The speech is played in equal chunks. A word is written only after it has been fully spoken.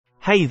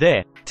Hey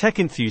there, tech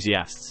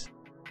enthusiasts.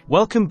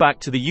 Welcome back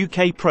to the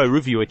UK Pro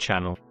Reviewer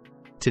channel.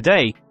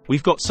 Today,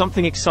 we've got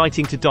something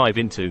exciting to dive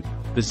into,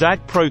 the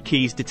ZAGG Pro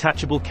Keys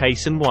detachable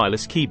case and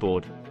wireless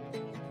keyboard.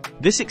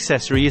 This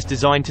accessory is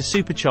designed to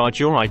supercharge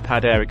your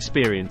iPad Air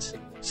experience,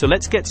 so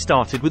let's get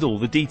started with all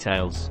the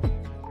details.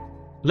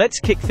 Let's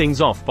kick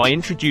things off by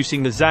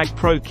introducing the ZAGG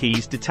Pro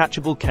Keys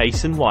detachable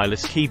case and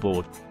wireless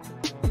keyboard.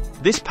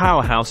 This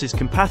powerhouse is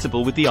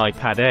compatible with the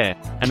iPad Air,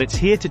 and it's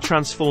here to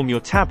transform your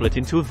tablet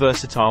into a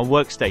versatile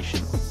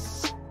workstation.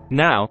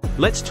 Now,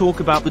 let's talk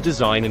about the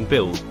design and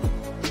build.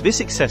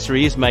 This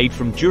accessory is made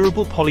from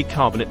durable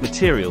polycarbonate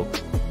material,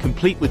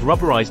 complete with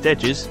rubberized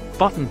edges,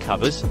 button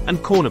covers,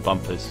 and corner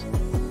bumpers.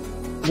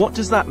 What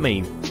does that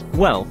mean?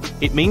 Well,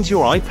 it means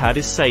your iPad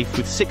is safe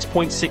with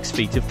 6.6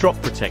 feet of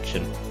drop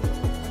protection.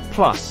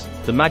 Plus,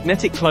 the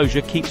magnetic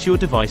closure keeps your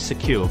device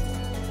secure.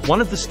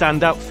 One of the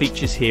standout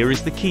features here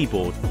is the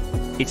keyboard.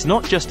 It's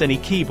not just any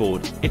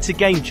keyboard, it's a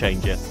game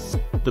changer.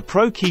 The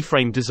Pro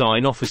keyframe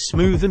design offers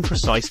smooth and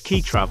precise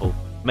key travel,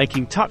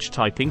 making touch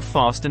typing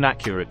fast and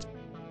accurate.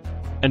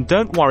 And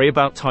don't worry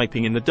about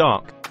typing in the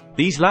dark.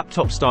 These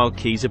laptop-style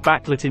keys are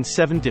backlit in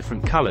 7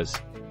 different colors,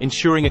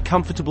 ensuring a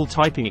comfortable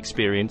typing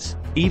experience,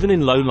 even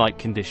in low light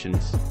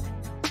conditions.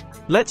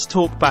 Let's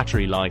talk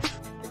battery life.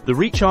 The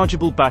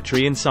rechargeable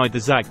battery inside the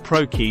ZAGG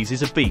Pro keys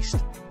is a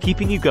beast,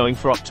 keeping you going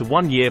for up to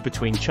 1 year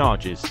between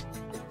charges.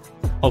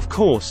 Of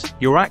course,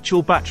 your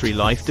actual battery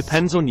life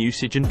depends on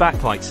usage and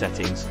backlight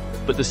settings,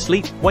 but the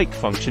sleep-wake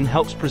function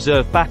helps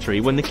preserve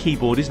battery when the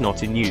keyboard is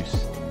not in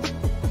use.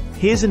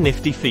 Here's a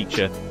nifty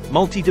feature,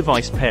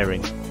 multi-device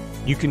pairing.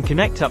 You can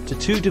connect up to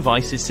 2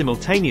 devices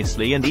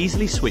simultaneously and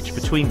easily switch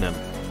between them.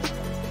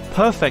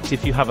 Perfect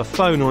if you have a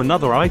phone or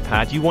another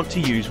iPad you want to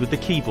use with the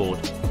keyboard.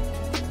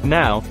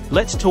 Now,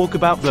 let's talk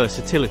about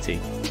versatility.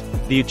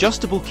 The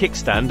adjustable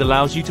kickstand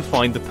allows you to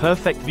find the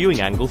perfect viewing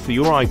angle for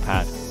your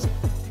iPad.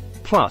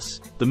 Plus,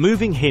 the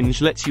moving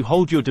hinge lets you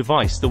hold your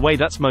device the way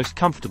that's most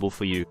comfortable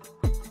for you.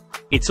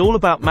 It's all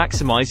about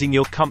maximizing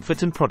your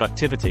comfort and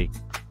productivity.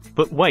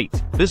 But wait,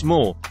 there's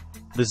more.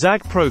 The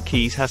ZAGG Pro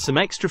keys has some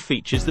extra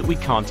features that we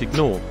can't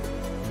ignore.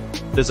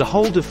 There's a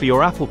holder for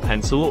your Apple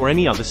Pencil or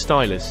any other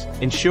stylus,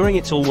 ensuring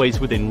it's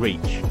always within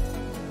reach.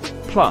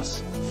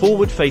 Plus,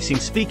 forward-facing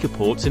speaker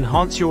ports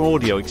enhance your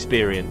audio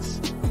experience.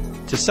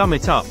 To sum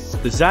it up,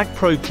 the ZAGG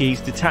Pro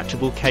Keys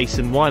detachable case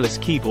and wireless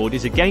keyboard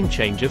is a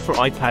game-changer for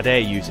iPad Air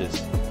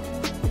users.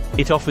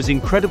 It offers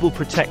incredible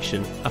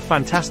protection, a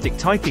fantastic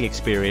typing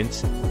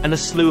experience, and a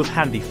slew of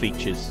handy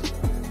features.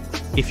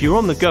 If you're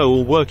on the go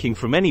or working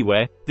from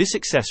anywhere, this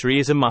accessory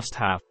is a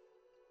must-have.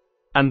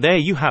 And there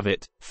you have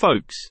it,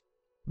 folks.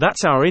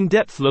 That's our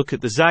in-depth look at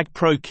the ZAGG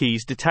Pro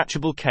Keys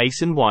detachable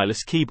case and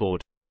wireless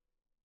keyboard.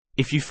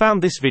 If you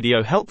found this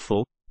video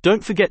helpful,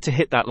 don't forget to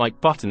hit that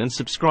like button and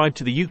subscribe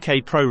to the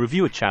UK Pro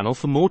Reviewer channel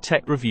for more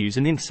tech reviews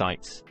and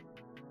insights.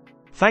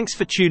 Thanks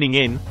for tuning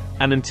in,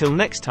 and until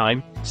next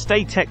time,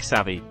 stay tech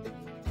savvy.